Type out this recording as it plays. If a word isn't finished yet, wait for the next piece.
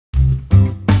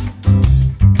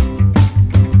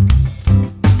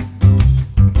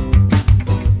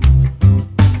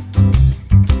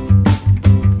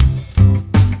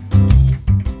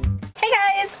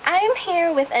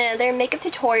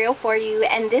tutorial for you,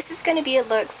 and this is going to be a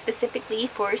look specifically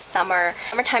for summer.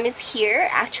 Summertime is here.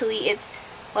 Actually, it's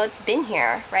been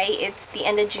here, right? It's the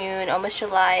end of June, almost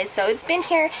July, so it's been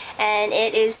here, and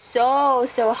it is so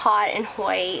hot in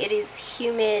Hawaii. It is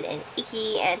humid and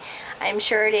icky, and I'm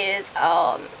sure it is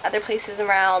other places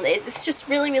around. It's just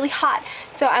really hot.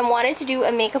 So I wanted to do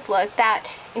a makeup look that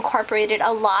incorporated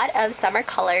a lot of summer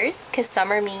colors, because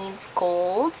summer means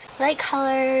golds, light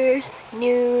colors,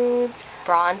 nudes,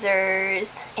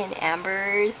 bronzers, and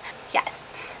ambers. Yes.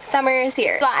 Summer is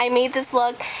here. So I made this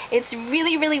look. It's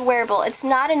really wearable. It's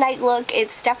not a night look.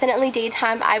 It's definitely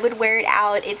daytime. I would wear it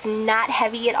out. It's not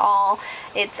heavy at all.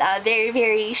 It's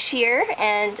very sheer,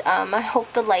 and I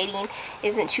hope the lighting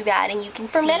isn't too bad and you can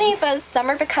see. For many of us,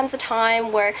 summer becomes a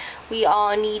time where we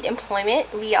all need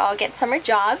employment. We all get summer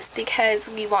jobs because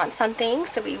we want something.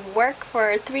 So we work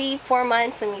for 3-4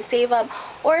 months and we save up.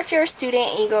 Or if you're a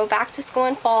student and you go back to school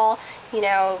in fall, you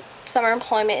know, summer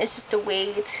employment is just a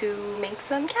way to make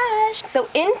some cash. So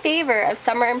in favor of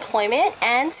summer employment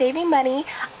and saving money,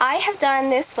 I have done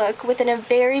this look within a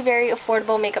very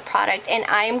affordable makeup product, and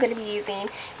I am going to be using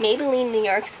Maybelline New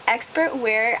York's Expert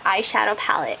Wear Eyeshadow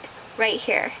Palette right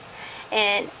here.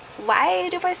 And why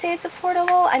do I say it's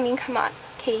affordable? I mean, come on.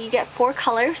 Okay, you get 4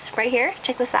 colors right here.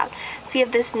 Check this out. So you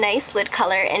have this nice lid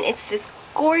color, and it's this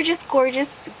gorgeous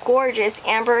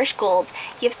amberish gold.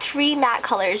 You have 3 matte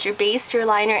colors, your base, your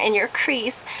liner, and your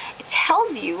crease. It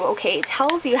tells you, okay, it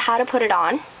tells you how to put it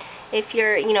on. If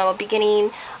you're, you know, a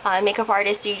beginning makeup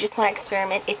artist or you just want to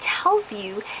experiment, it tells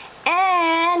you.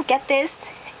 And get this,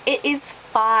 it is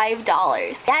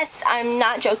 $5. Yes, I'm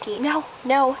not joking. No,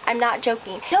 I'm not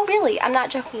joking. No, really, I'm not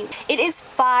joking. It is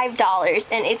 $5,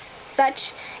 and it's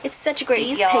such a great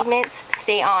deal. These pigments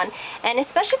stay on, and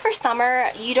especially for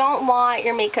summer, you don't want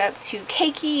your makeup too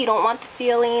cakey. You don't want the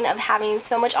feeling of having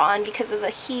so much on because of the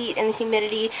heat and the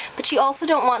humidity, but you also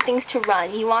don't want things to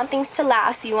run. You want things to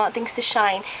last. You want things to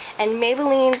shine, and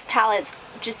Maybelline's palettes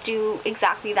just do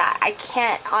exactly that.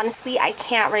 Honestly, I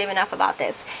can't rave enough about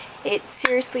this. It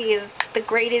seriously is the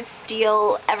greatest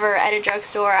deal ever at a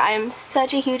drugstore. I'm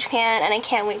such a huge fan, and I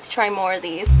can't wait to try more of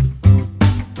these.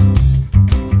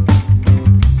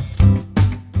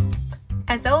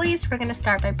 As always, we're going to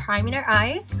start by priming our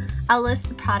eyes. I'll list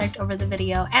the product over the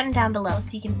video and down below so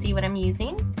you can see what I'm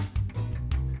using.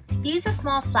 Use a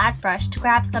small flat brush to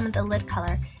grab some of the lid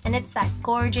color, and it's that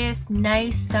gorgeous,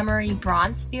 nice, summery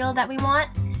bronze feel that we want.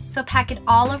 So pack it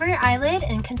all over your eyelid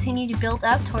and continue to build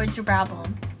up towards your brow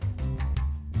bone.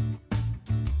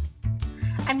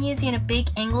 I'm using a big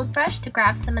angled brush to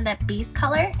grab some of that base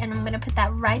color, and I'm going to put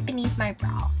that right beneath my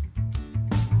brow.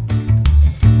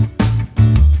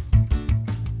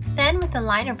 Then with the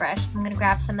liner brush, I'm going to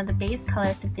grab some of the base color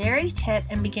at the very tip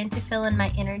and begin to fill in my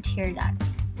inner tear duct.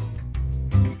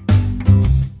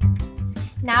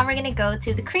 Now we're going to go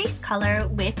to the crease color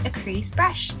with a crease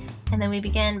brush. And then we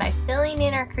begin by filling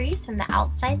in our crease from the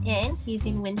outside in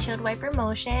using windshield wiper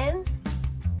motions.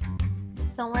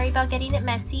 Don't worry about getting it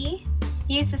messy.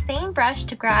 Use the same brush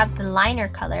to grab the liner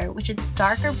color, which is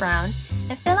darker brown,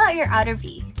 and fill out your outer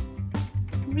V.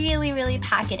 Really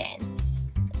pack it in.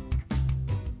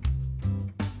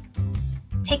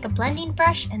 Take a blending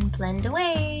brush and blend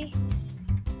away.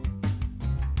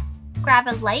 Grab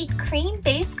a light cream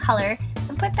base color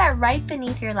and put that right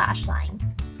beneath your lash line.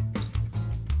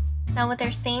 Now with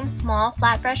our same small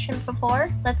flat brush from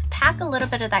before, let's pack a little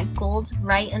bit of that gold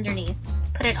right underneath.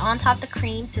 Put it on top of the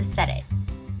cream to set it.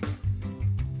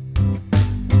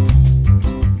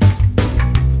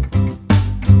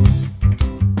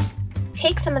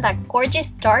 Take some of that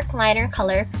gorgeous dark liner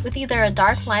color with either a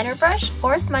dark liner brush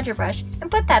or a smudger brush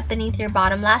and put that beneath your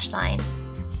bottom lash line.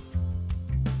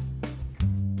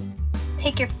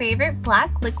 Take your favorite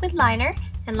black liquid liner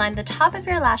and line the top of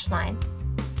your lash line.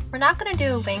 We're not going to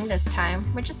do a wing this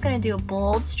time, we're just going to do a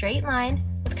bold straight line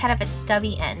with kind of a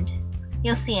stubby end.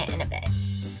 You'll see it in a bit.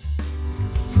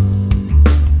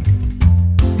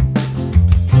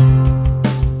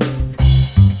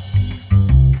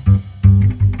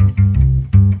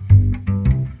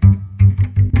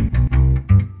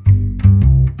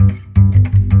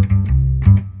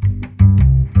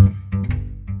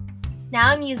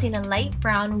 Now I'm using a light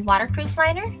brown waterproof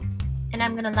liner, and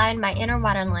I'm going to line my inner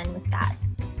waterline with that.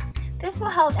 This will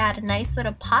help add a nice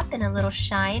little pop and a little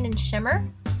shine and shimmer,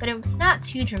 but it's not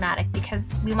too dramatic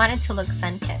because we want it to look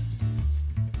sun-kissed.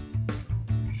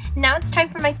 Now it's time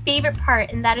for my favorite part,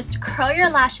 and that is to curl your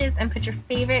lashes and put your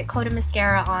favorite coat of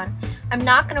mascara on. I'm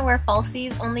not going to wear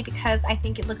falsies only because I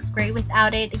think it looks great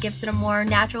without it. It gives it a more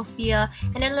natural feel,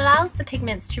 and it allows the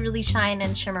pigments to really shine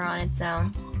and shimmer on its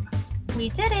own. We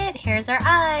did it! Here's our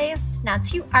eyes! Now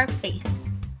to our face.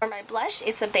 For my blush,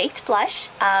 it's a baked blush.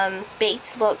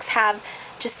 Baked looks have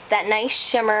just that nice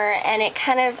shimmer, and it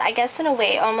kind of, I guess in a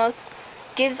way, almost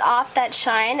gives off that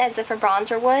shine as if a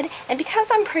bronzer would. And because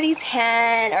I'm pretty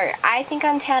tan, or I think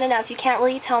I'm tan enough, you can't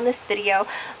really tell in this video,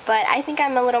 but I think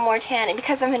I'm a little more tan, and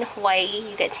because I'm in Hawaii,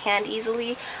 you get tanned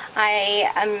easily.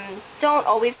 I don't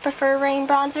always prefer wearing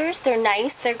bronzers. They're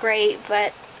nice, they're great,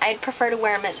 but I'd prefer to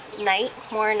wear them at night,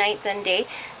 more night than day.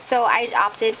 So I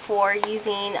opted for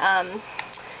using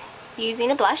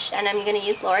a blush, and I'm going to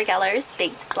use Laura Geller's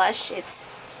Baked Blush. It's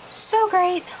so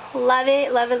great. Love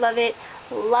it, love it, love it,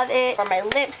 love it. For my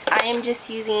lips, I am just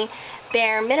using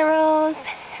Bare Minerals.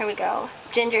 Here we go.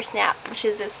 Gingersnap, which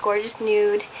is this gorgeous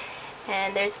nude,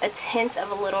 and there's a tint of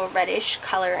a little reddish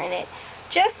color in it,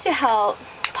 just to help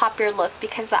pop your look,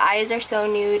 because the eyes are so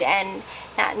nude and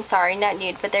not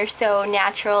nude, but they're so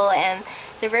natural, and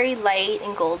they're very light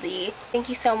and goldy. Thank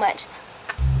you so much